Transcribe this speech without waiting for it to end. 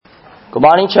Good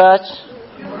morning, church.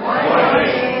 Good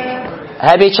morning.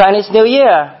 Happy Chinese New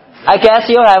Year. I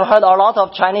guess you have heard a lot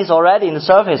of Chinese already in the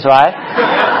service, right?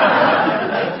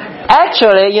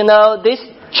 Actually, this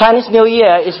Chinese New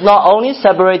Year is not only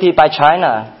celebrated by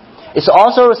China. It's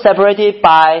also celebrated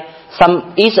by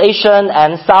some East Asian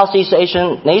and Southeast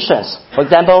Asian nations. For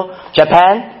example,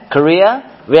 Japan,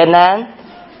 Korea, Vietnam,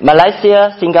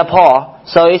 Malaysia, Singapore.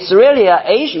 So it's really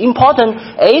important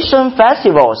Asian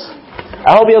festivals.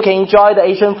 I hope you can enjoy the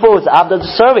Asian foods after the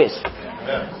service.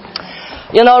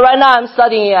 Right now I'm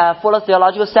studying at Fuller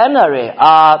Theological Seminary.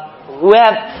 We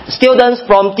have students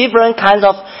from different kinds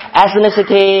of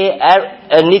ethnicity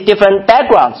and different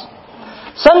backgrounds.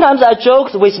 Sometimes I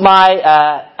joke with my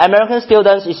American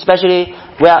students, especially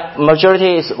where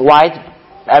majority is white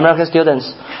American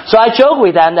students. So I joke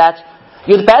with them that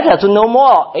you'd better to know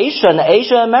more Asian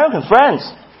American friends.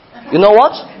 You know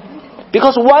what?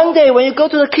 Because one day when you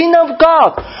go to the kingdom of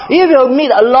God, you will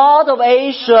meet a lot of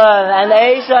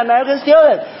Asian American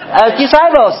students,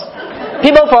 disciples,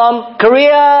 people from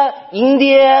Korea,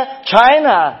 India,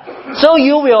 China. So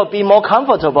you will be more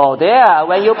comfortable there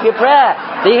when you prepare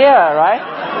there, right?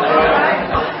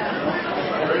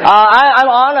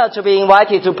 I'm honored to be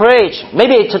invited to preach.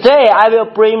 Maybe today I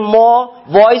will bring more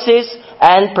voices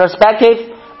and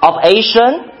perspective of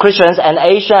Asian Christians and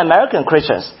Asian American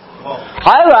Christians.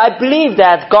 However, I believe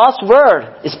that God's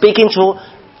Word is speaking to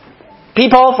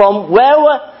people from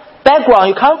wherever background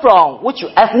you come from, which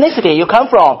ethnicity you come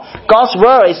from. God's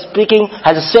Word is speaking,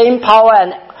 has the same power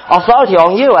and authority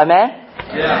on you, amen?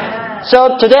 Yeah.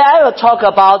 So today I will talk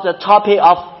about the topic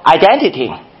of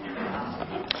identity.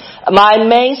 My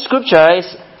main scripture is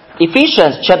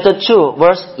Ephesians chapter 2,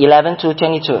 verse 11 to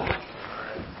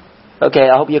 22. Okay,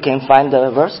 I hope you can find the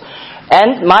verse.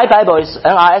 And my Bible is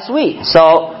NRSV,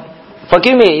 so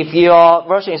forgive me if your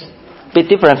version is a bit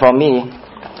different from me.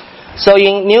 So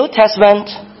in New Testament,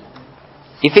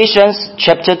 Ephesians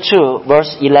chapter 2,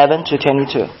 verse 11 to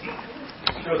 22.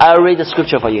 I'll read the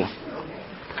scripture for you.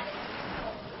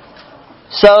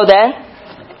 So then,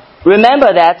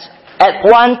 remember that at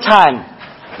one time,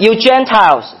 you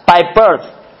Gentiles by birth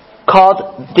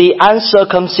called the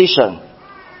uncircumcision,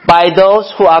 by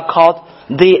those who are called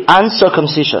the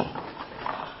uncircumcision.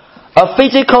 A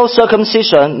physical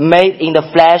circumcision made in the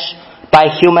flesh by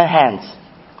human hands.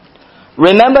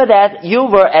 Remember that you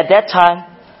were at that time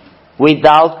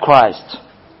without Christ,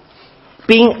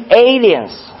 being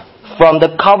aliens from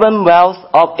the commonwealth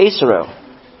of Israel,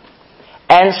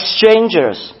 and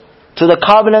strangers to the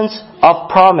covenants of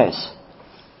promise,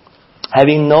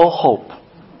 having no hope,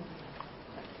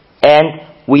 and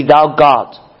without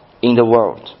God in the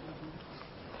world.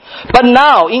 But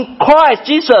now, in Christ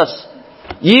Jesus,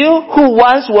 you who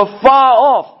once were far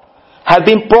off have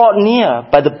been brought near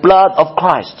by the blood of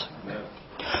Christ.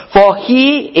 For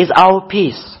He is our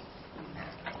peace.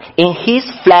 In His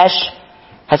flesh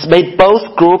has made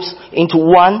both groups into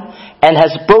one and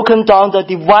has broken down the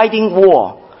dividing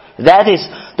wall, that is,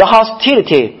 the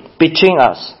hostility between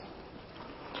us.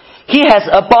 He has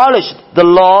abolished the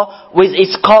law with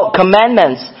its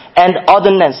commandments and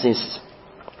ordinances,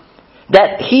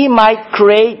 that He might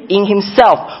create in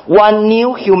Himself one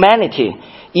new humanity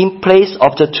in place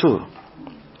of the two,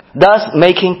 thus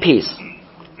making peace,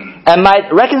 and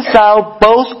might reconcile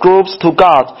both groups to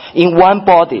God in one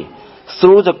body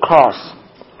through the cross,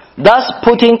 thus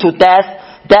putting to death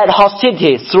that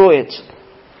hostility through it.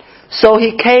 So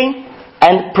He came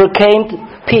and proclaimed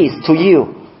peace to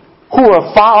you who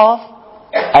were far off,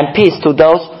 and peace to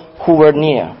those who were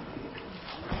near.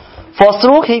 For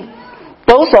through Him,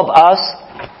 both of us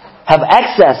have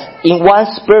access in one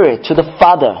Spirit to the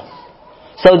Father.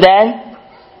 So then,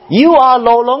 you are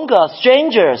no longer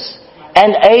strangers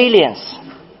and aliens,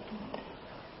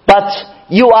 but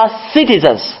you are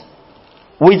citizens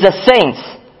with the saints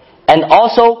and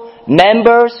also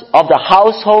members of the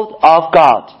household of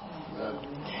God,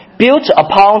 built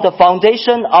upon the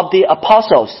foundation of the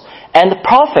apostles and the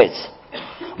prophets,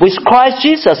 with Christ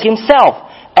Jesus Himself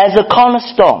as a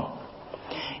cornerstone.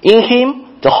 In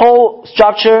Him, the whole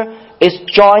structure is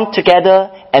joined together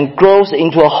and grows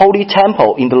into a holy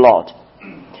temple in the Lord,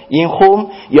 in whom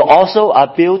you also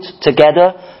are built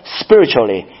together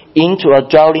spiritually into a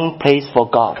dwelling place for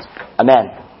God. Amen.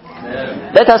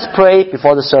 Amen. Let us pray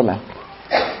before the sermon.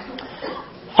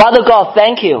 Father God,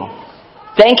 thank you.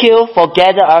 Thank you for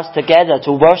gathering us together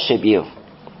to worship you.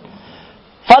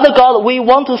 Father God, we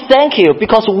want to thank you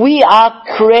because we are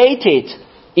created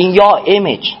in your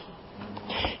image.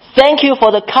 Thank you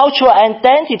for the cultural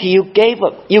identity you give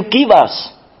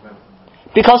us,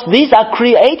 because these are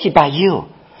created by you.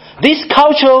 This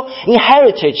cultural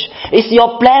heritage is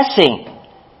your blessing,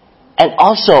 and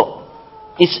also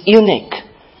it's unique.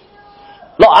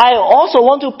 Lord, I also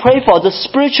want to pray for the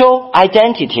spiritual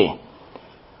identity.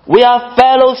 We are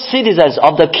fellow citizens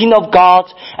of the Kingdom of God,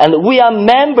 and we are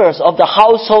members of the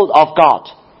household of God.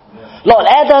 Lord,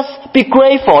 let us be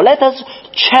grateful. Let us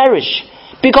cherish,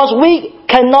 because we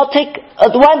cannot take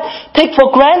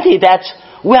for granted that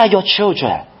we are your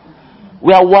children.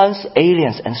 We are once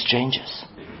aliens and strangers.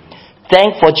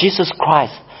 Thank for Jesus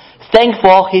Christ. Thank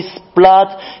for His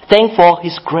blood. Thank for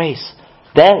His grace.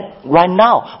 Then, right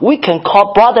now, we can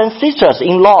call brothers and sisters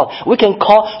in Lord. We can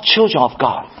call children of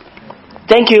God.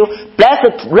 Thank you. Bless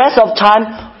the rest of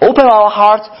time. Open our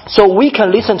hearts so we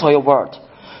can listen to your word.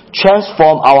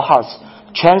 Transform our hearts.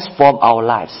 Transform our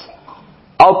lives.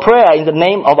 Our prayer in the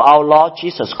name of our Lord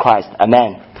Jesus Christ.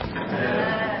 Amen.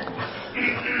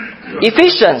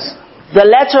 Ephesians. The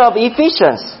letter of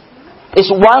Ephesians is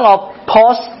one of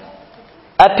Paul's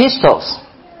epistles.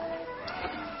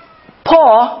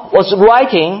 Paul was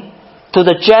writing to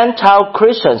the Gentile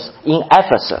Christians in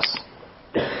Ephesus.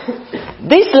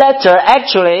 This letter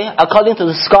actually, according to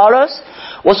the scholars,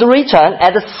 was written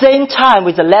at the same time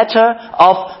with the letter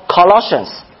of Colossians.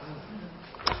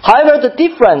 However, the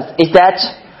difference is that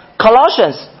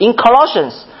in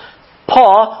Colossians,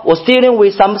 Paul was dealing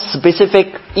with some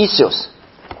specific issues.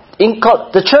 In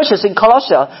the churches in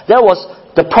Colossia, there was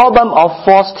the problem of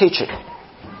false teaching.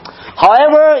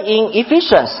 However, in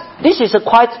Ephesians, this is a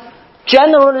quite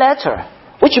general letter,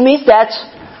 which means that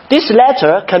this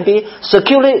letter can be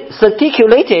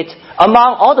circulated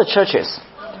among all the churches.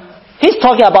 He's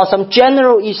talking about some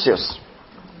general issues.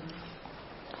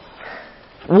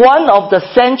 One of the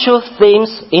central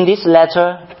themes in this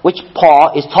letter, which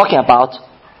Paul is talking about,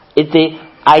 is the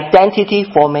identity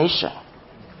formation.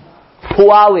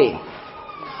 Who are we?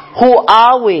 Who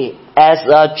are we as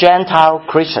Gentile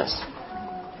Christians?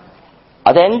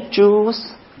 Are there any Jews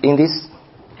in this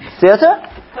theater?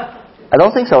 I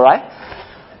don't think so, right?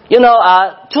 2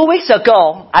 weeks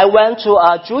ago, I went to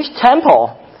a Jewish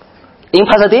temple in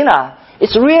Pasadena.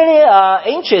 It's really an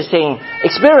interesting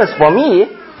experience for me.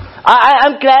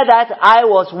 I'm glad that I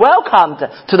was welcomed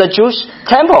to the Jewish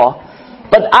temple,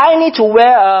 but I need to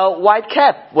wear a white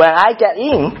cap when I get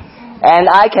in. And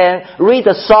I can read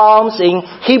the Psalms in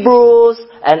Hebrews,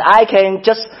 and I can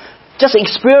just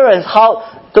experience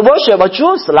how the worship of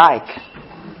Jews like.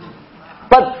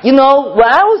 But, when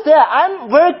I was there, I'm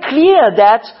very clear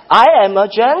that I am a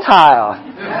Gentile.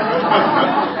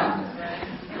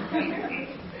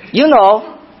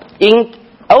 In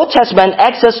Old Testament,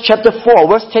 Exodus chapter 4,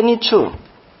 verse 22,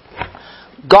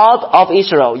 God of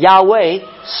Israel, Yahweh,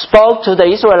 spoke to the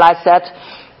Israelites that,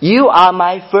 "You are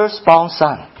my firstborn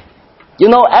son."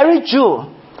 Every Jew,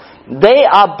 they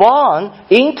are born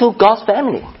into God's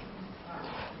family.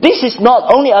 This is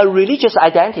not only a religious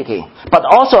identity, but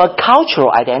also a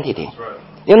cultural identity.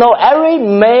 Right. Every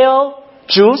male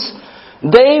Jews,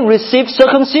 they receive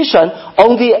circumcision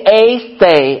on the 8th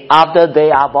day after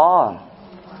they are born.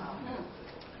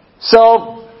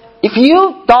 So, if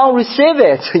you don't receive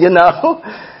it,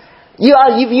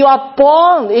 if you are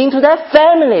born into that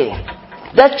family,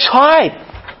 that tribe,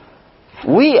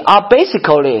 we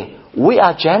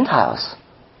are Gentiles.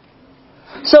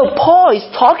 So Paul is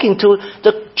talking to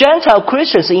the Gentile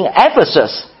Christians in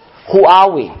Ephesus. Who are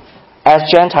we as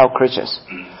Gentile Christians?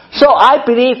 So I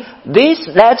believe this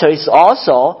letter is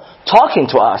also talking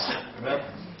to us.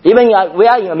 Even we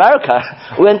are in America,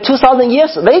 we're 2,000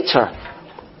 years later.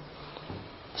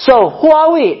 So who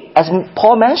are we, as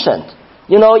Paul mentioned?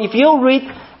 If you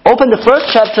open the first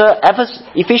chapter,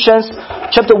 Ephesians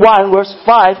chapter 1, verse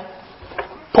 5,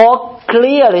 Paul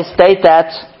clearly states that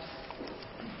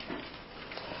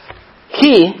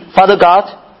He, Father God,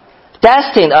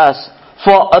 destined us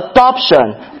for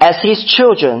adoption as His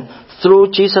children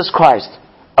through Jesus Christ,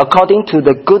 according to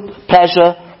the good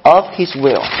pleasure of His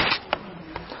will.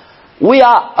 We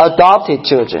are adopted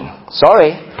children.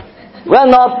 Sorry. We are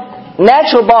not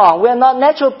natural born. We are not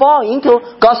natural born into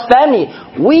God's family.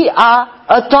 We are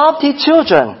adopted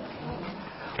children.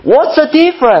 What's the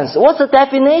difference? What's the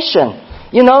definition?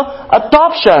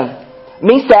 Adoption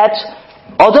means that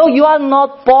although you are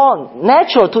not born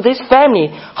natural to this family,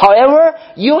 however,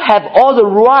 you have all the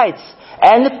rights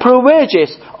and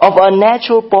privileges of a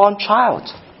natural born child.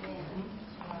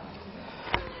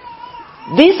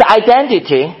 This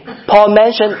identity, Paul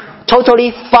mentioned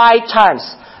totally 5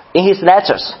 times in his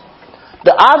letters.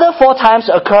 The other 4 times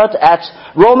occurred at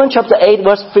Romans chapter 8,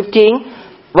 verse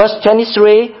 15, verse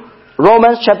 23,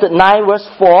 Romans chapter 9, verse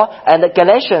 4, and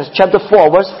Galatians chapter 4,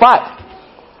 verse 5.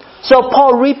 So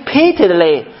Paul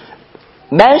repeatedly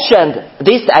mentioned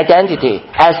this identity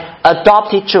as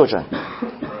adopted children.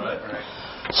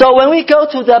 So when we go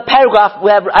to the paragraph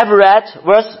I've read,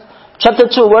 chapter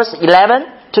 2, verse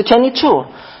 11 to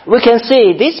 22, we can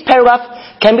see this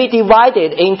paragraph can be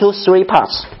divided into 3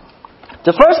 parts.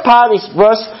 The first part is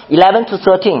verse 11 to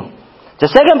 13. The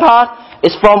second part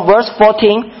is from verse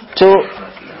 14 to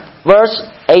verse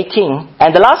 18.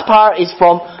 And the last part is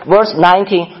from verse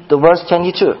 19 to verse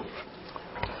 22.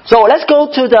 So let's go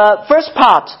to the first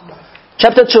part,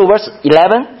 chapter 2, verse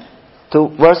 11 to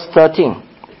verse 13.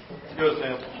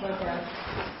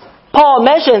 Paul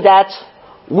mentioned that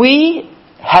we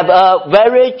have a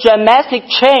very dramatic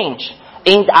change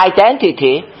in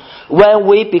identity when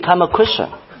we become a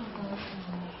Christian.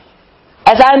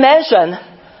 As I mentioned,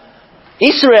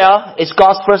 Israel is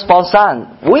God's firstborn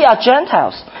son. We are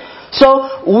Gentiles.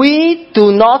 So we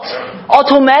do not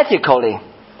automatically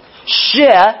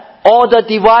share all the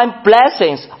divine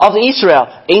blessings of Israel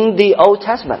in the Old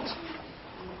Testament.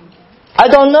 I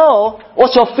don't know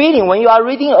what's your feeling when you are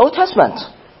reading the Old Testament.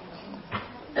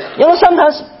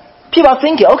 Sometimes people are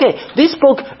thinking, okay, this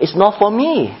book is not for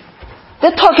me.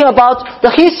 They're talking about the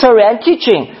history and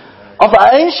teaching of an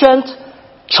ancient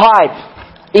tribe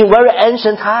in very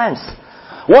ancient times.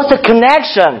 What's the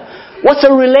connection? What's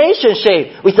the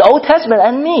relationship with the Old Testament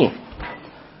and me?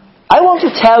 I want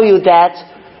to tell you that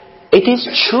it is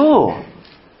true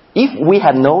if we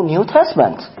have no New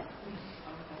Testament.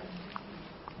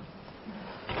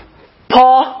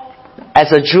 Paul,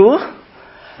 as a Jew,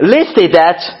 listed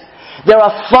that there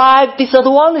are 5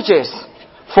 disadvantages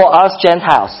for us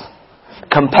Gentiles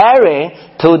comparing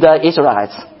to the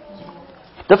Israelites.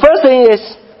 The first thing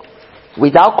is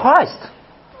without Christ.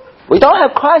 We don't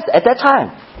have Christ at that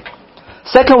time.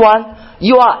 Second one,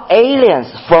 you are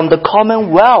aliens from the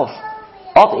commonwealth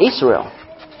of Israel.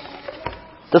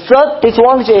 The third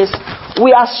disadvantage is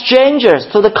we are strangers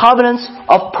to the covenants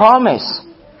of promise.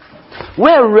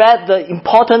 We have read the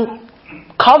important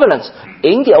covenants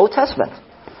in the Old Testament.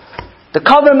 The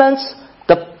covenants,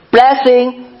 the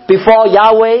blessing before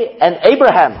Yahweh and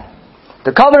Abraham.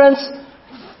 The covenants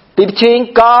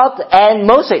between God and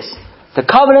Moses. The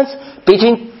covenants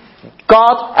between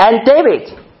God and David.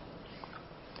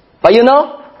 But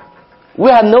we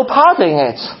have no part in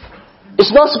it.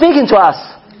 It's not speaking to us.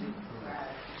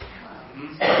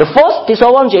 The fourth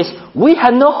disadvantage is we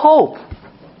have no hope.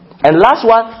 And last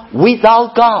one,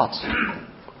 without God.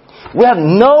 We have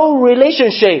no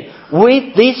relationship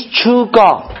with this true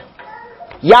God.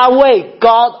 Yahweh,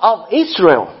 God of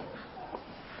Israel.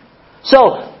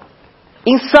 So,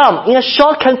 in a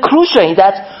short conclusion,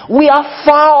 that we are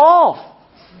far off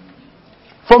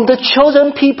from the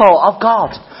chosen people of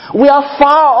God. We are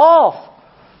far off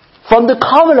from the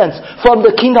covenants, from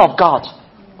the kingdom of God.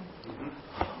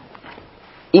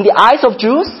 In the eyes of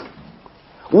Jews,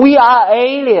 we are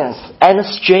aliens and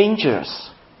strangers.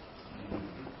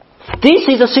 This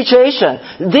is the situation.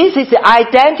 This is the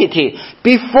identity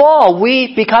before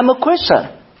we become a Christian.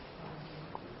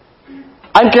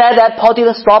 I'm glad that Paul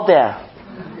didn't stop there.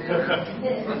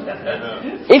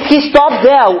 If he stopped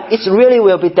there, it really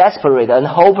will be desperate and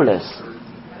hopeless.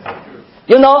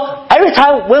 Every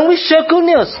time when we share good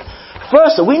news,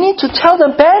 first we need to tell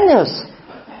them bad news.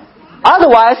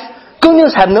 Otherwise, good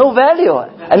news have no value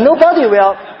and nobody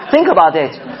will think about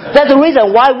it. That's the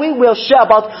reason why we will share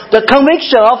about the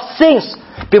conviction of sins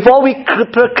before we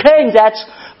proclaim that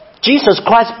Jesus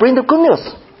Christ brings the good news.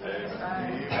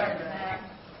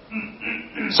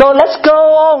 So let's go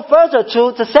on further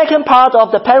to the second part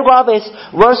of the paragraph is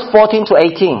verse 14 to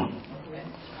 18.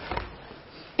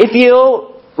 If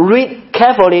you read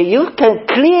carefully, you can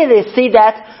clearly see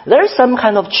that there is some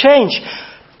kind of change.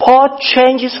 Paul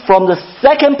changes from the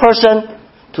second person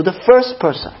to the first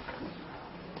person.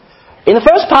 In the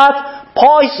first part,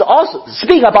 Paul is also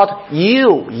speaking about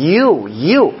you.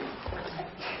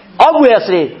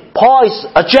 Obviously, Paul is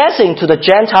addressing to the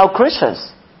Gentile Christians.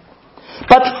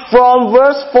 But from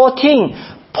verse 14,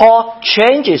 Paul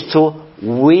changes to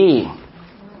we.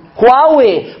 Who are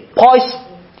we? Paul is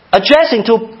addressing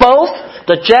to both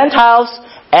the Gentiles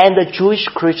and the Jewish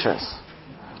Christians.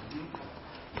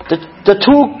 The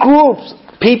two groups,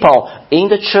 people in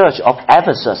the church of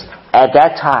Ephesus at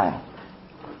that time.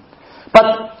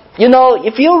 But,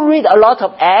 if you read a lot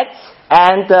of Acts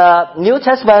and the New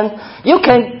Testament, you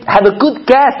can have a good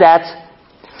guess that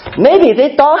maybe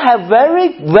they don't have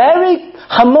very, very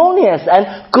harmonious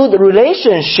and good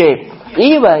relationship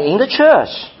even in the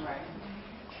church.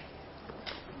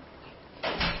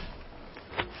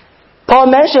 Paul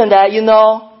mentioned that,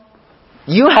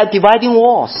 you have dividing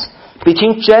walls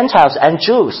between Gentiles and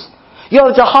Jews. You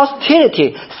have the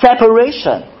hostility,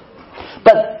 separation.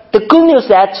 But the good news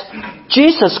that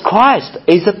Jesus Christ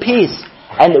is the peace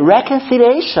and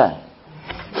reconciliation.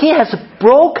 He has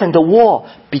broken the wall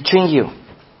between you.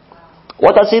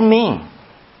 What does it mean?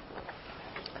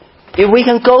 If we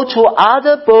can go to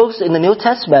other books in the New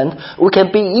Testament, we can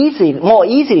more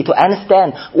easily to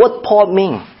understand what Paul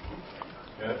means.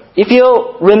 If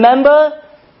you remember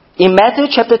in Matthew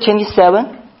chapter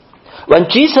 27, when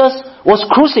Jesus was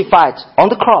crucified on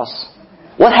the cross,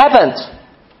 what happened?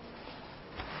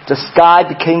 The sky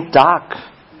became dark.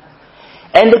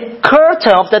 And the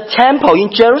curtain of the temple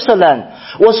in Jerusalem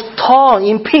was torn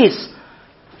in pieces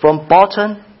from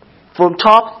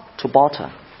top to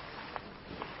bottom.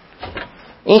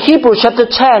 In Hebrews chapter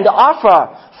 10, the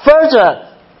author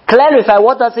further clarify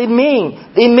what does it mean.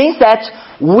 It means that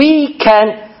we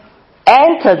can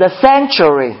enter the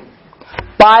sanctuary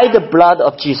by the blood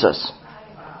of Jesus.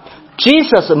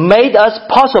 Jesus made us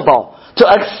possible to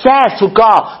access to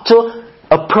God, to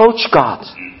approach God.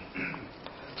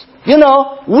 You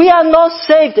know, we are not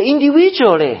saved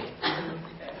individually.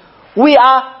 We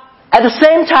are at the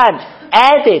same time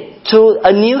added to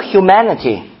a new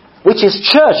humanity, which is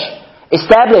church,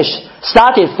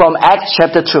 started from Acts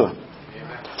chapter 2.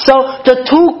 So the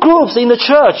two groups in the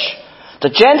church, the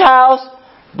Gentiles,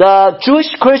 the Jewish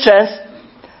Christians,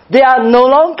 they are no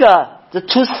longer the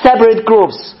two separate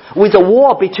groups with a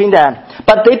war between them,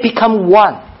 but they become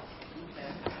one.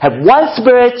 Have one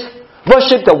spirit,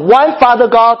 worship the one Father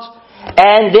God,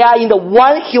 and they are in the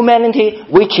one humanity,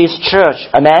 which is church.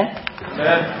 Amen?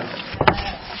 Amen.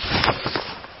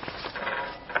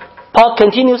 Paul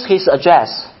continues his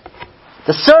address.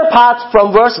 The third part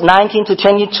from verse 19 to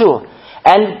 22.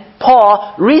 And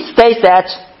Paul restates that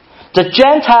the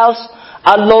Gentiles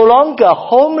are no longer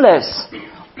homeless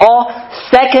or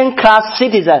second-class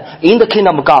citizens in the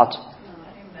kingdom of God.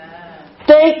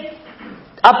 They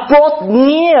are brought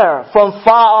near from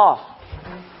far off.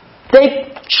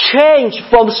 They change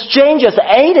from strangers,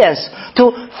 aliens,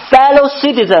 to fellow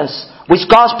citizens with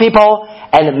God's people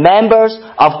and members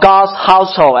of God's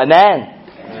household. Amen.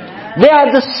 They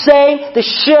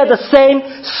share the same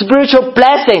spiritual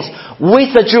blessings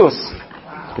with the Jews.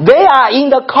 They are in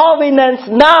the covenant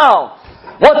now.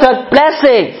 What a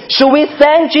blessing. Should we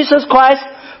thank Jesus Christ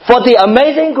for the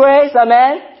amazing grace?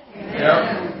 Amen?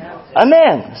 Yeah.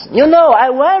 Amen. You know,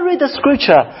 when I read the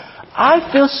scripture,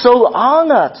 I feel so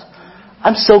honored.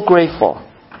 I'm so grateful.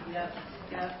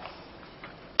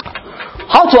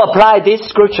 How to apply this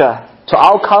scripture to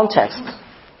our context?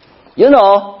 You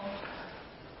know,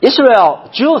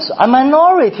 Israel, Jews, a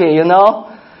minority, you know.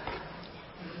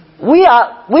 We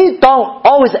don't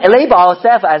always label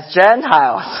ourselves as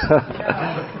Gentiles.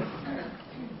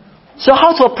 So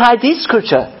how to apply this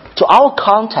scripture to our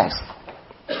context?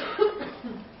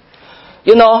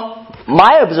 You know,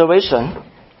 my observation,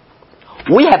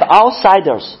 we have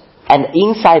outsiders and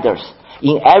insiders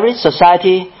in every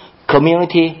society,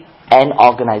 community, and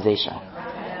organization.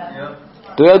 Yeah.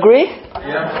 Do you agree?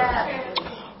 Yeah.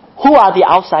 Who are the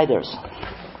outsiders?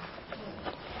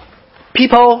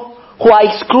 People who are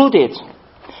excluded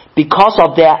because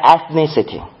of their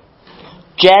ethnicity,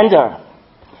 gender,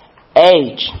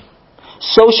 age,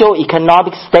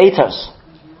 socio-economic status,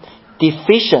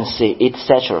 deficiency,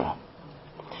 etc.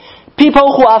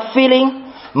 People who are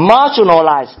feeling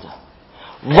marginalized,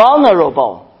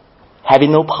 vulnerable,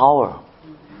 having no power.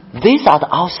 These are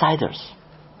the outsiders.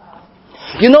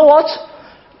 You know what?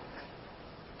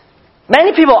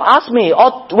 Many people ask me,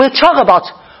 or will talk about,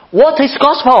 what is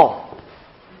gospel?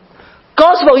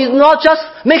 Gospel is not just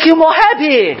make you more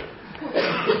happy,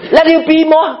 let you be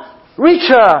more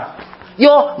richer. You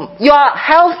are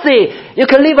healthy. You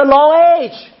can live a long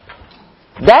age.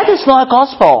 That is not a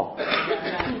gospel.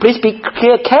 Please be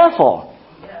careful.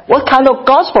 What kind of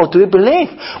gospel do you believe?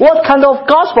 What kind of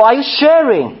gospel are you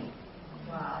sharing?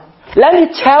 Let me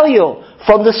tell you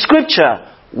from the scripture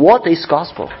what is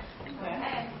gospel.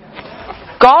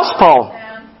 Gospel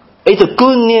is the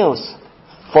good news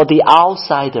for the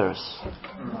outsiders.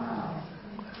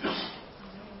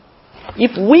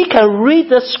 If we can read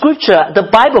the scripture, the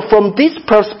Bible from this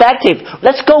perspective,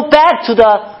 let's go back to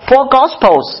the four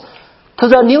Gospels, to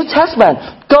the New Testament.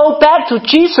 Go back to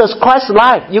Jesus Christ's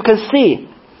life. You can see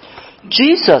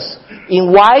Jesus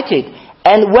invited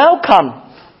and welcomed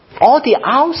all the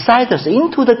outsiders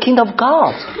into the kingdom of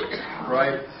God.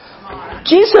 Right.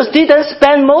 Jesus didn't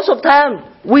spend most of the time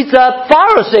with the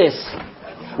Pharisees,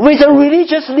 with the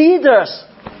religious leaders,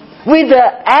 with the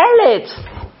elite.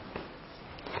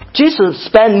 Jesus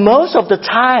spent most of the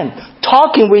time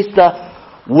talking with the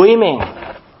women,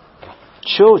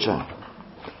 children,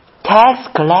 tax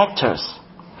collectors,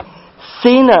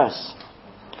 sinners,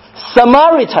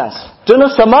 Samaritans. Do you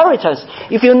know Samaritans?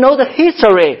 If you know the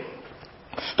history,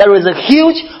 There is a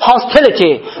huge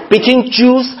hostility between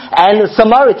Jews and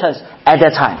Samaritans at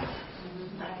that time.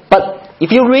 But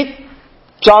if you read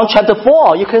John chapter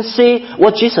 4, you can see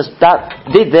what Jesus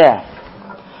did there.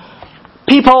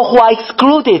 People who are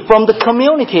excluded from the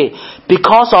community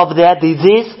because of their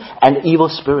disease and evil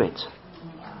spirit.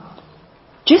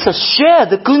 Jesus shared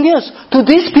the good news to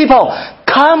these people.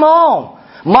 Come on,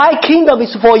 my kingdom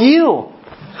is for you.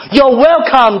 You're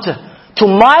welcomed to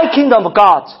my kingdom of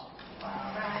God.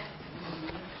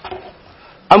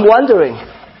 I'm wondering,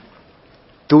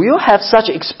 do you have such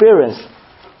experience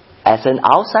as an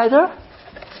outsider?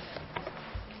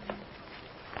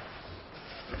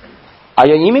 Are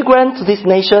you an immigrant to this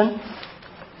nation?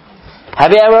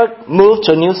 Have you ever moved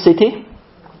to a new city?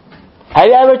 Have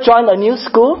you ever joined a new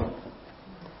school?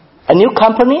 A new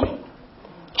company?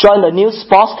 Joined a new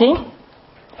sports team?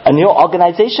 A new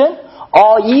organization?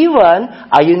 Or even,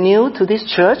 are you new to this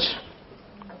church?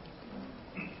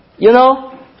 You know,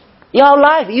 in our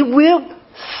life,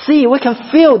 we can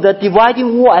feel the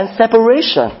dividing wall and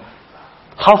separation.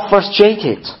 How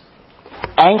frustrated,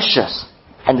 anxious,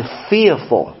 and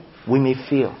fearful we may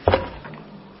feel.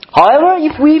 However,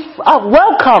 if we are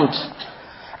welcomed,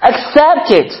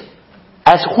 accepted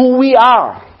as who we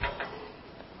are,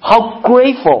 how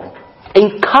grateful,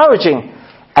 encouraging,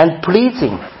 and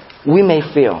pleasing we may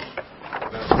feel.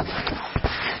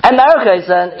 America is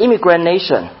an immigrant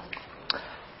nation.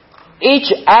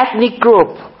 Each ethnic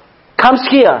group comes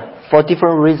here for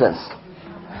different reasons.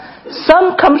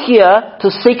 Some come here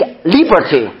to seek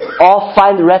liberty or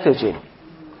find refuge.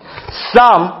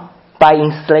 Some by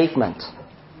enslavement.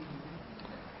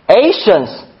 Asians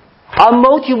are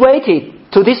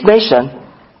motivated to this nation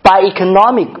by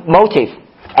economic motive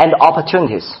and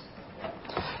opportunities.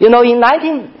 You know, in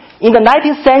the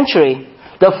 19th century,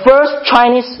 the first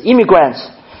Chinese immigrants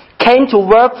came to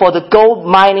work for the gold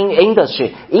mining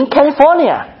industry in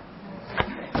California.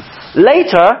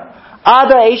 Later,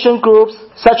 other Asian groups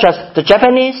such as the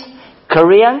Japanese,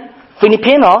 Korean,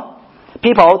 Filipino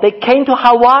people, they came to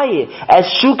Hawaii as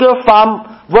sugar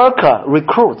farm worker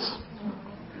recruits.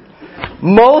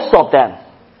 Most of them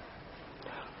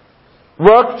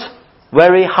worked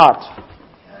very hard.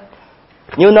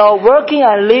 You know, working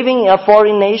and living in a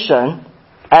foreign nation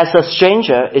as a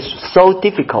stranger is so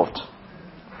difficult.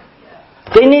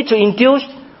 They need to endure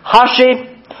hardship,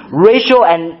 racial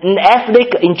and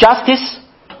ethnic injustice,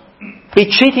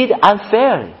 be treated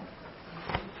unfairly.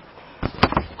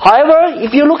 However,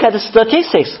 if you look at the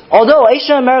statistics, although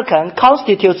Asian American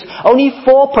constitutes only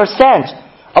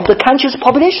 4% of the country's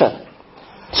population,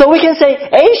 so we can say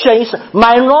Asia is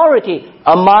minority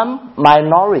among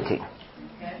minority.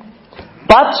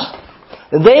 But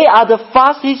they are the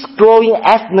fastest growing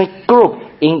ethnic group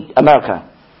in America.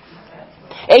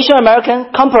 Asian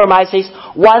American comprises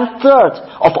 1/3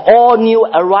 of all new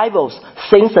arrivals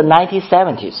since the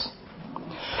 1970s.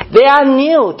 They are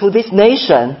new to this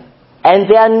nation and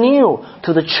they are new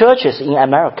to the churches in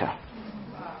America.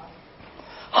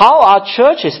 How are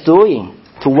churches doing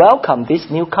to welcome these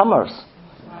newcomers,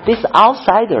 these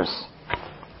outsiders?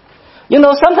 You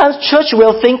know, sometimes church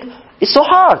will think it's so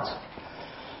hard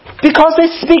because they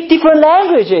speak different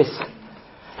languages.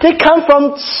 They come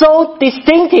from so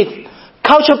distinctive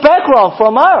cultural background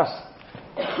from us,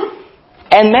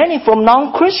 and many from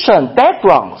non-Christian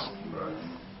backgrounds.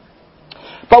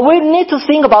 But we need to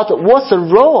think about what's the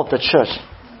role of the church.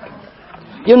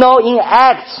 You know, in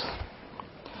Acts,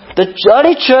 the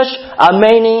early church are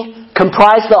mainly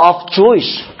comprised of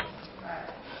Jewish,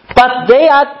 but they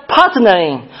are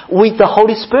partnering with the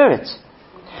Holy Spirit.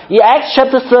 In Acts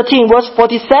chapter 13, verse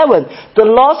 47, the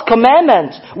Lord's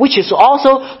commandment, which is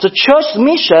also the church's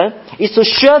mission, is to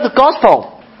share the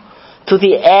gospel to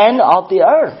the end of the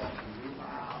earth.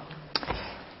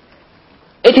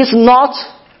 It is not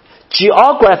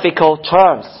geographical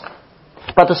terms,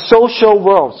 but the social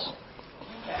worlds.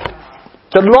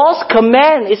 The Lord's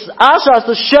command is asks us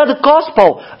to share the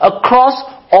gospel across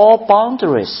all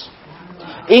boundaries,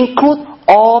 include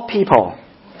all people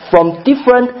from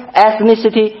different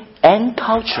ethnicity and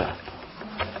culture.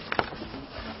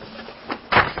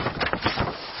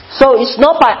 So it's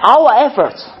not by our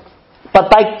efforts,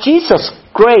 but by Jesus'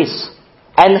 grace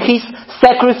and His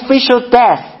sacrificial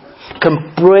death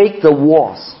can break the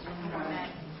walls.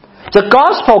 The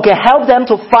gospel can help them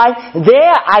to find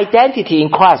their identity in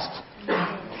Christ.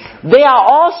 They are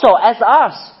also, as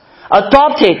us,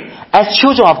 adopted as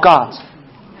children of God.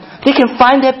 They can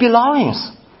find their belongings.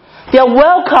 They are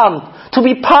welcomed to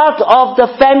be part of the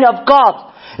family of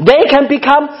God. They can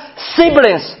become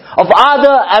siblings of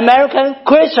other American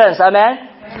Christians. Amen?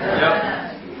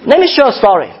 Yeah. Let me share a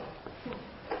story.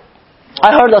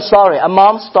 I heard a story, a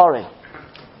mom's story.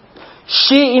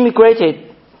 She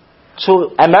immigrated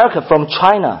to America from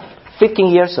China 15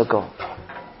 years ago.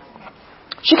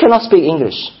 She cannot speak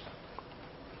English.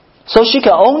 So she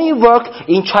can only work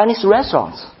in Chinese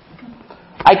restaurants.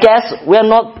 I guess we are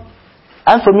not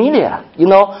unfamiliar.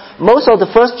 Most of the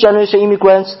first generation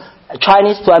immigrants,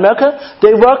 Chinese to America,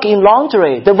 they work in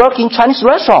laundry. They work in Chinese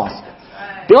restaurants.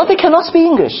 Because they cannot speak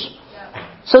English.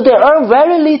 So they earn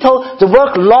very little. They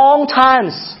work long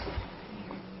times.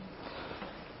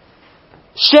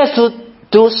 She has to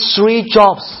do 3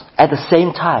 jobs at the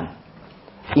same time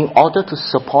in order to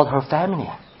support her family.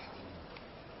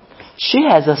 She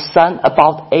has a son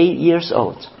about 8 years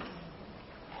old.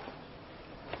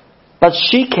 But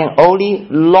she can only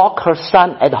lock her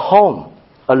son at home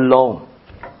alone.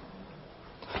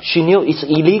 She knew it's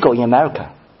illegal in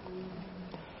America.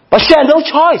 But she had no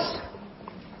choice.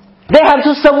 They have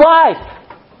to survive.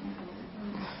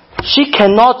 She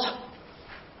cannot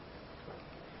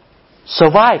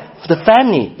survive for the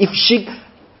family if she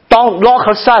don't lock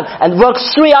her son and work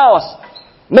 3 hours,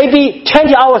 maybe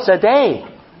 20 hours a day.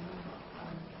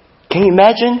 Can you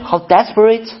imagine how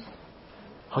desperate,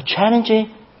 how challenging,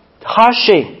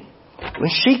 hardship when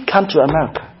she come to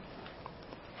America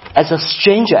as a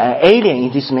stranger, an alien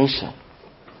in this nation?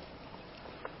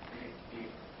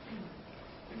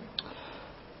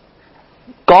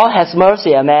 God has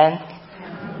mercy, amen.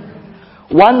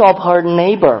 One of her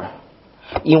neighbor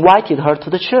invited her to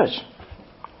the church.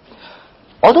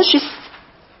 Although she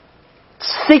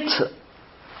sits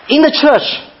in the church,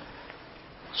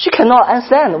 she cannot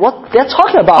understand what they're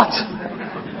talking about.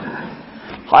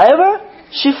 However,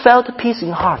 she felt peace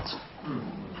in heart.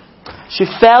 She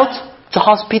felt the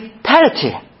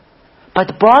hospitality by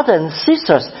the brothers and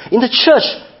sisters in the church.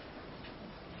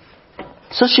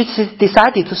 So she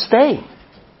decided to stay.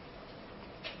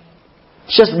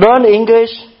 She has learned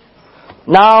English.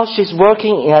 Now she's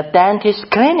working in a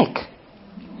dentist clinic.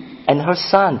 And her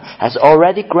son has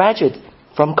already graduated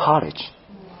from college.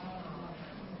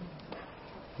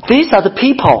 These are the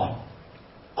people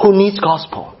who need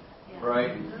gospel.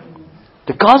 Right.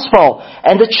 The gospel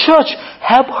and the church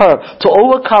help her to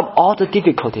overcome all the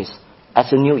difficulties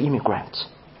as a new immigrant.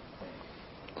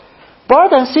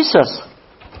 Brothers and sisters,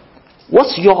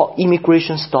 what's your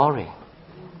immigration story?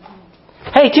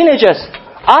 Hey, teenagers,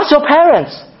 ask your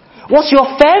parents, what's your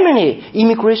family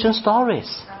immigration stories?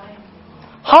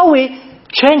 How we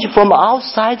change from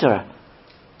outsider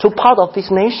to part of this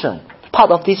nation,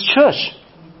 part of this church,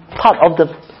 part of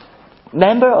the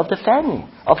member of the family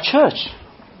of church.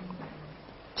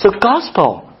 So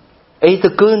gospel is the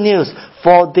good news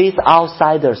for these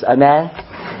outsiders. Amen.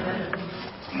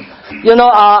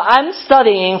 I'm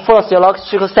studying for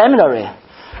theological seminary.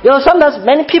 Sometimes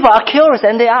many people are curious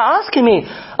and they are asking me,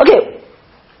 okay,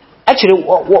 actually,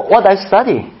 what I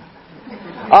study?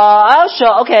 I'll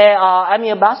show, I'm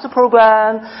in a master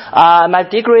program. My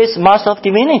degree is Master of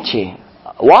Divinity.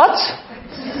 What?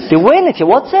 Divinity,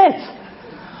 what's it?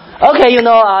 Okay,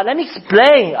 let me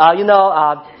explain.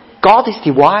 God is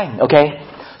divine, okay?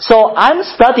 So I'm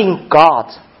studying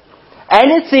God.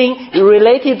 Anything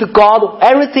related to God,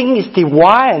 everything is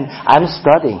divine, I'm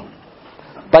studying.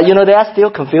 But they are still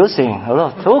confusing,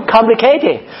 too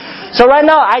complicated. So right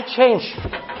now I change.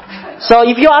 So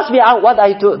if you ask me what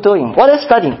I doing, what I'm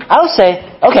studying, I'll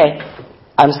say, okay,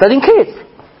 I'm studying kids.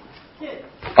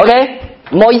 Okay?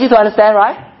 More easy to understand,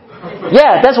 right?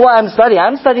 Yeah, that's what I'm studying.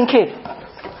 I'm studying kids.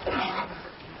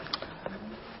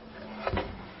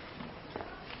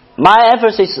 My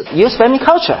emphasis is youth family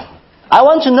culture. I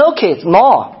want to know kids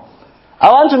more. I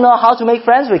want to know how to make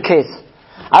friends with kids.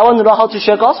 I want to know how to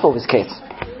share gospel with kids.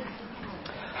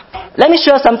 Let me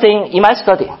share something in my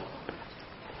study.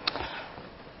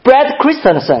 Brad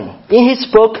Christensen, in his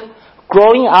book,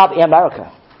 Growing Up in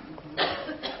America,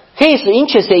 he is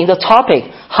interested in the topic,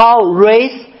 how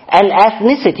race and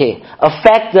ethnicity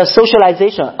affect the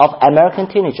socialization of American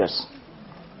teenagers.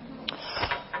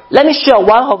 Let me share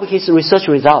one of his research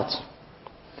results.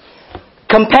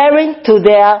 Comparing to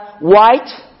their white,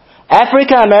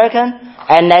 African American,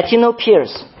 and Latino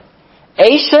peers,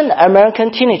 Asian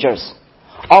American teenagers,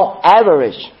 on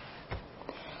average,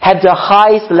 have the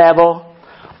highest level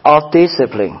of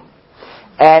discipline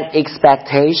and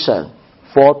expectation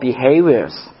for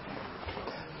behaviors,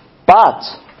 but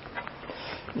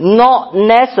not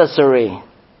necessarily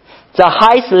the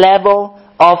highest level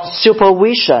of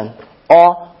supervision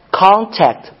or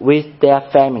contact with their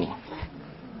family.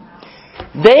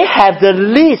 They have the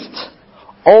least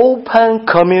open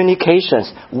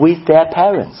communications with their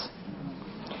parents.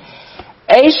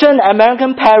 Asian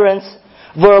American parents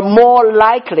were more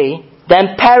likely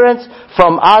than parents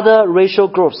from other racial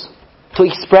groups to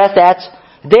express that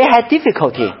they had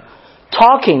difficulty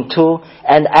talking to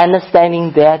and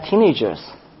understanding their teenagers.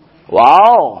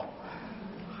 Wow!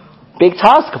 Big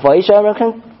task for Asian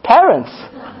American parents.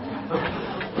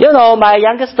 My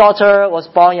youngest daughter was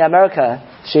born in America.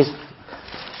 She's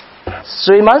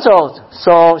 3 months old,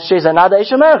 so she's another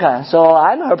Asian American. So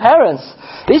I'm her parents.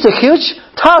 This is a huge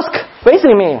task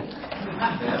facing me.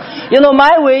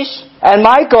 My wish and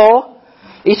my goal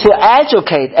is to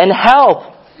educate and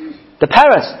help the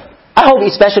parents. I hope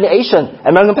especially Asian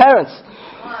American parents.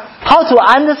 How to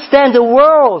understand the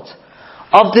world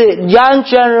of the young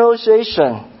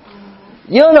generation.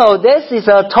 This is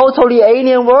a totally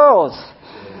alien world.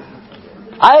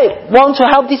 I want to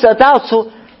help these adults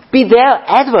to be their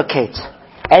advocate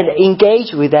and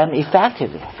engage with them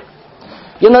effectively.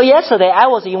 Yesterday I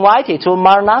was invited to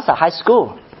Maranatha High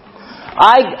School.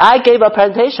 I gave a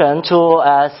presentation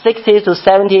to 60 to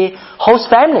 70 host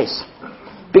families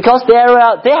because they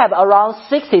have around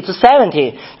 60 to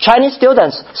 70 Chinese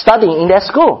students studying in their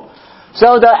school.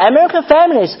 So the American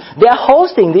families, they are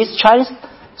hosting these Chinese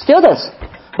students,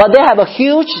 but they have a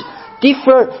huge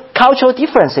different cultural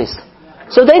differences.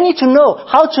 So they need to know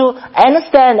how to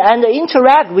understand and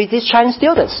interact with these Chinese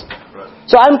students.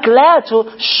 So I'm glad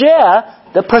to share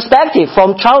the perspective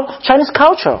from Chinese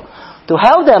culture to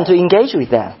help them to engage with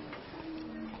them.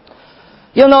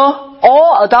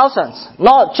 All adolescents,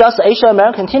 not just Asian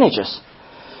American teenagers,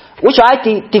 which I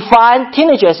define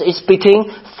teenagers is between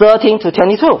 13 to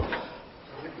 22.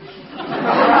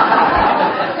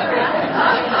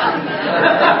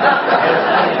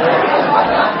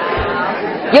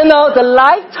 The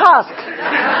life task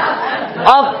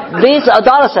of these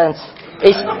adolescents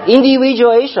is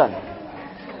individuation.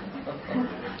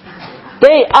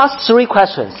 They ask 3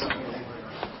 questions.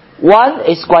 One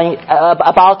is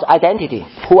about identity.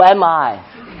 Who am I?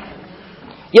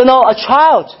 A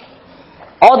child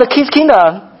or the kids'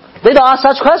 kingdom, they don't ask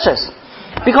such questions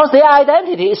because their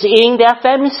identity is in their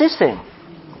family system.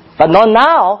 But not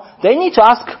now. They need to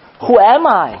ask, who am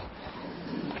I?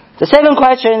 The second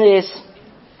question is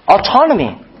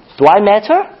autonomy. Do I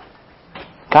matter?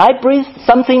 Can I bring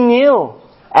something new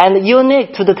and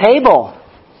unique to the table?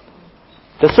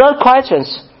 The third question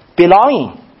is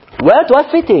belonging. Where do I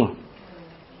fit in?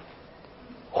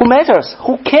 Who matters?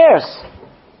 Who cares?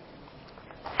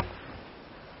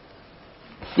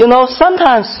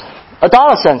 Sometimes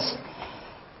adolescents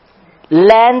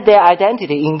land their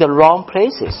identity in the wrong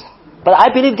places. But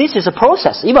I believe this is a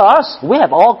process. Even us, we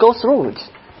have all go through it.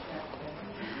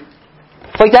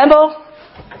 For example,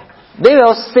 they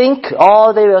will think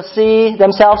or they will see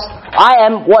themselves, I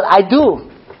am what I do.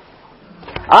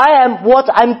 I am what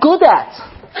I'm good at.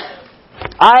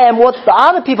 I am what the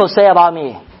other people say about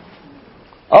me.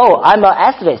 Oh, I'm an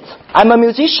athlete. I'm a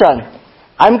musician.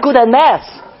 I'm good at math.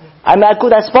 I'm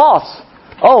good at sports.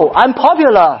 Oh, I'm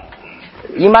popular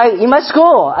in my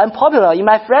school. I'm popular in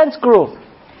my friends group.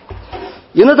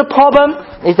 The problem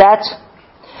is that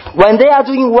when they are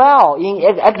doing well in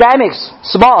academics,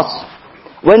 sports,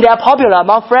 when they are popular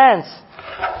among friends,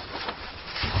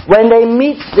 when they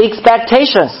meet the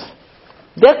expectations,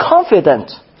 they're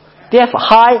confident. They have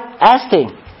high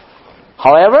esteem.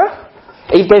 However,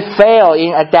 if they fail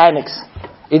in academics,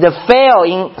 if they fail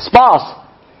in sports,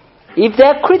 if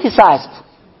they're criticized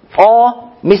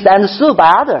or misunderstood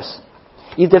by others,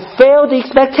 if they fail the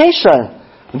expectation,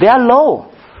 they are low.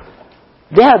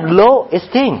 They have low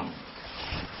esteem.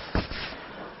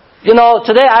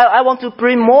 Today I want to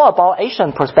bring more about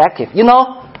Asian perspective.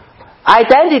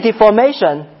 Identity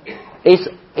formation is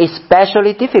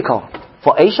especially difficult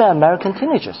for Asian American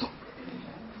teenagers.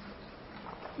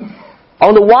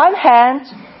 On the one hand,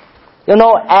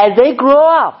 as they grow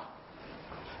up,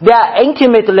 they are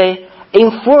intimately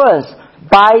influenced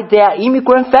by their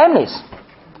immigrant families.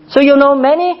 So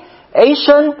many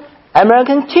Asian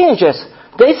American teenagers,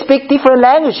 they speak different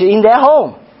languages in their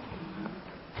home.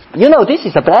 This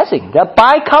is a blessing. They're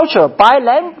bicultural,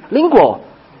 bilingual.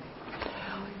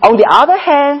 On the other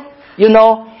hand,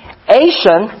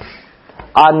 Asians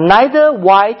are neither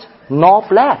white nor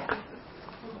black.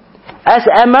 As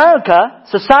America,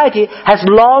 society has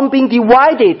long been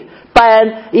divided by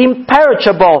an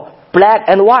impenetrable black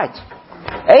and white.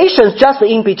 Asians just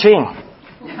in between.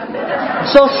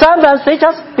 So sometimes they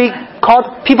just be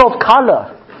called people of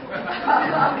color.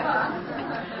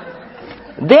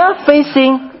 They are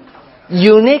facing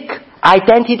unique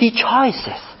identity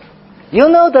choices.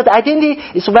 That identity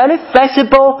is very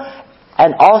flexible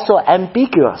and also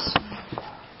ambiguous.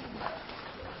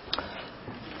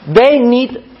 They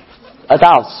need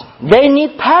adults. They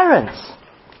need parents.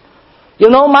 You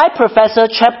know, my professor,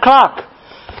 Chap Clark,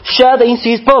 shared in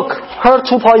his book, Her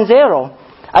 2.0,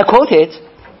 I quote it,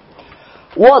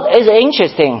 "What is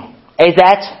interesting is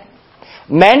that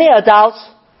many adults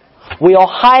will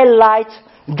highlight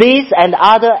these and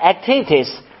other activities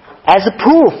as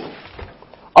proof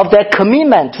of their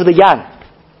commitment to the young.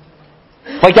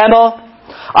 For example,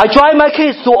 I drive my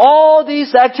kids to all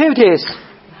these activities.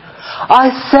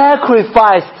 I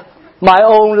sacrificed my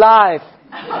own life,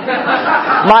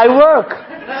 my work,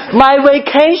 my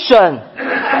vacation,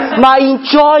 my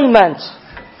enjoyment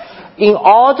in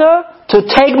order to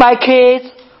take my kids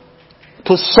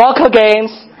to soccer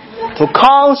games, to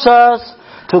concerts,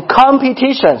 to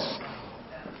competitions."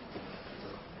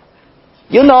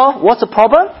 You know what's the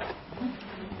problem?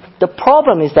 The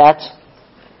problem is that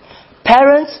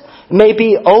parents may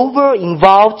be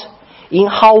over-involved in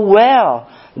how well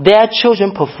their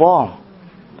children perform,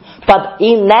 but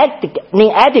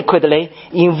inadequately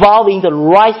involved in the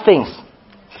right things,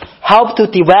 help to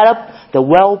develop the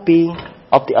well-being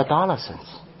of the adolescents.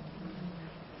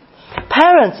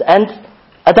 Parents and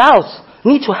adults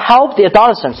need to help the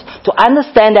adolescents to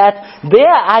understand that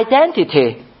their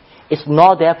identity is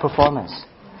not their performance,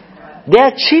 their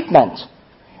achievement,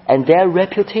 and their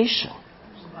reputation.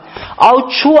 Our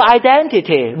true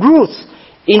identity roots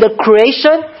in the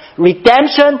creation,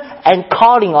 redemption, and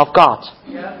calling of God.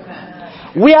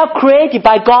 We are created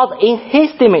by God in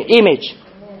His image.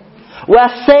 We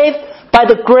are saved by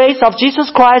the grace of Jesus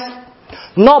Christ,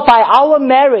 not by our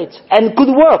merit and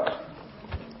good work.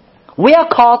 We are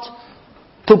called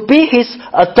to be His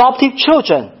adoptive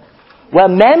children. We are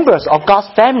members of God's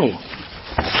family.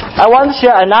 I want to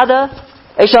share another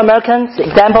Asian American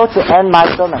example to end my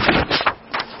sermon.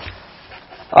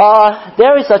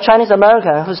 There is a Chinese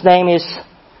American whose name is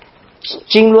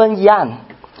Jinlun Yan.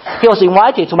 He was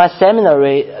invited to my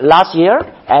seminary last year,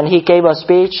 and he gave a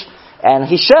speech, and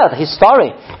he shared his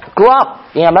story. He grew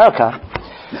up in America.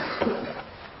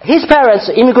 His parents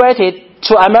immigrated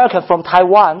to America from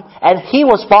Taiwan, and he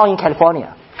was born in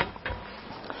California.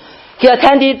 He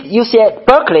attended UC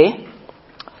Berkeley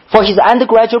for his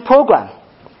undergraduate program.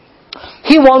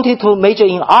 He wanted to major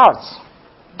in arts,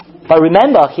 but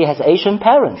remember, he has Asian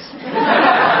parents.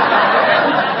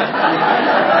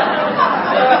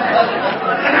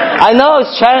 I know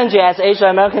it's challenging as Asian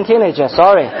American teenagers,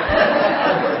 sorry.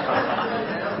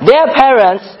 Their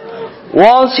parents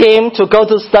want him to go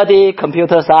to study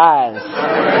computer science.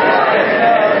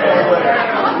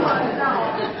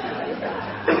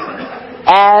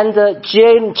 And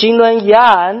Jinlun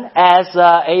Yan, as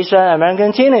an Asian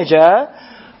American teenager,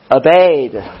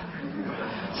 obeyed.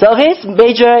 So his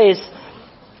major is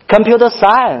computer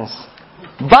science.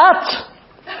 But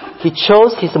he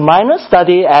chose his minor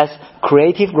study as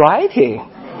creative writing.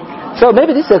 So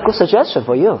maybe this is a good suggestion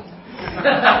for you.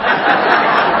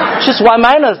 Choose one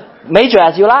minor major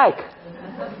as you like.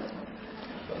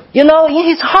 You know, in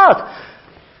his heart,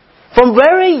 from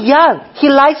very young, he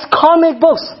likes comic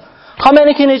books. How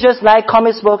many teenagers like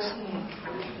comic books?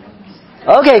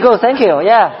 Okay, good, thank you,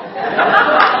 yeah.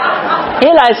 He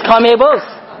likes comic books.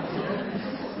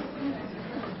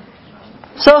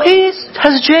 So he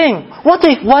has a dream. What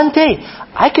if one day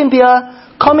I can be a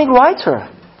comic writer?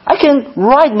 I can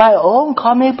write my own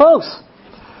comic books.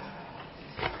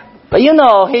 But you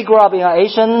know, he grew up in an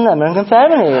Asian American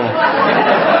family.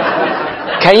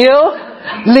 Can you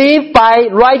live by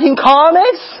writing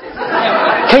comics?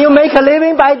 Can you make a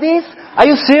living by this? Are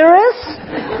you serious?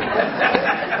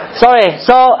 Sorry.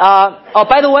 So,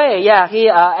 by the way, yeah, he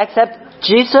accepted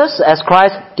Jesus as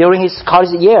Christ during his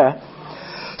college year.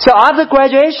 So after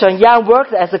graduation, Yang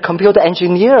worked as a computer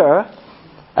engineer,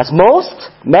 as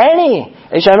many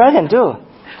Asian Americans do.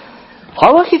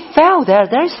 However, he felt that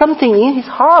there is something in his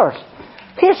heart.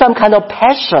 He has some kind of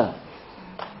passion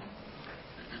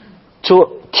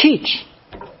to teach.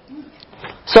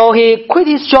 So he quit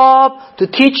his job to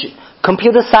teach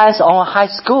computer science on high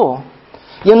school.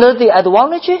 You know the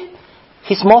advantage?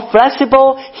 He's more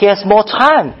flexible, he has more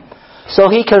time. So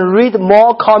he can read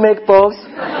more comic books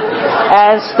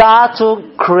and start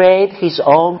to create his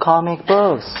own comic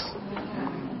books.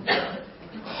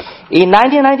 In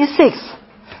 1996,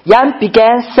 Yan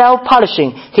began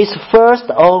self-publishing his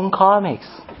first own comics.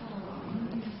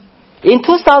 In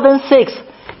 2006,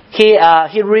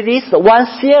 he released one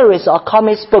series of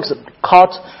comics books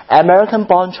called American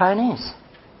Born Chinese.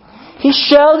 He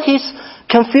shared his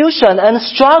confusion and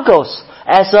struggles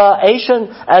as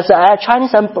a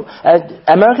Chinese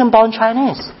American born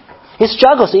Chinese. His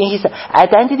struggles in his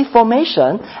identity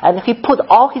formation, and he put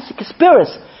all his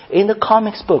experience in the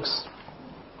comics books.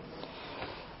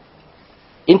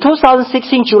 In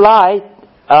 2016 July,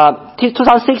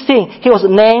 2016, he was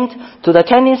named to the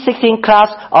 2016 class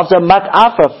of the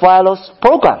MacArthur Fellows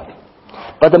Program.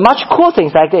 But the much cool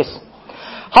things like this.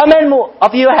 How many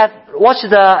of you have watched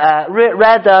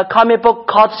read the comic book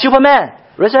called Superman?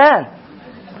 Raise your hand.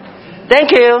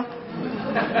 Thank you.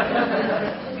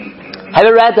 Have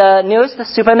you read the news, the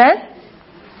Superman?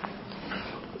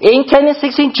 In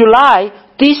 2016 July,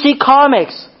 DC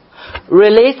Comics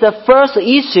released the first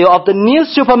issue of the new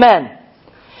Superman,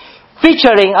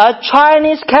 featuring a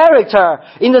Chinese character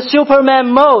in the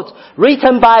Superman mode,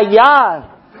 written by Yan.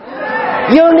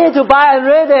 You need to buy and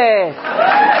read it.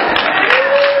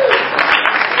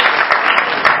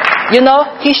 You know,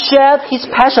 he shared his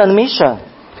passion and mission.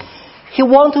 He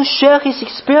wanted to share his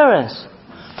experience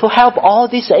to help all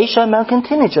these Asian American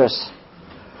teenagers,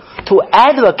 to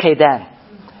advocate them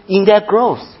in their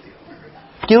growth,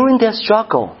 during their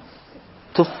struggle,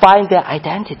 to find their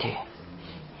identity.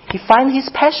 He find his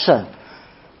passion.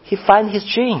 He find his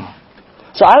dream.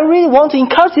 So I really want to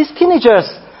encourage these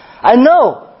teenagers. I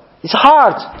know it's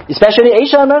hard, especially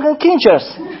Asian American teenagers.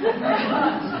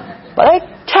 But I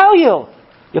tell you,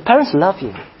 your parents love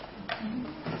you.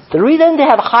 The reason they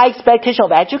have high expectation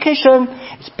of education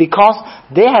is because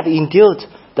they have endured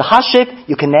the hardship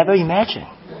you can never imagine.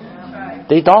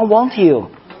 They don't want you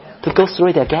to go through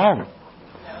it again.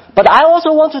 But I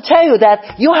also want to tell you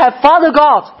that you have Father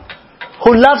God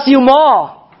who loves you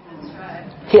more.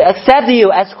 He accepts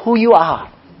you as who you are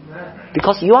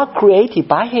because you are created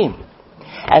by Him.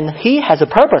 And He has a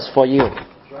purpose for you.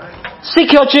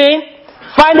 Seek your dream,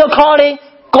 find your calling,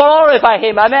 glorify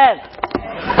Him. Amen.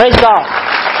 Praise God.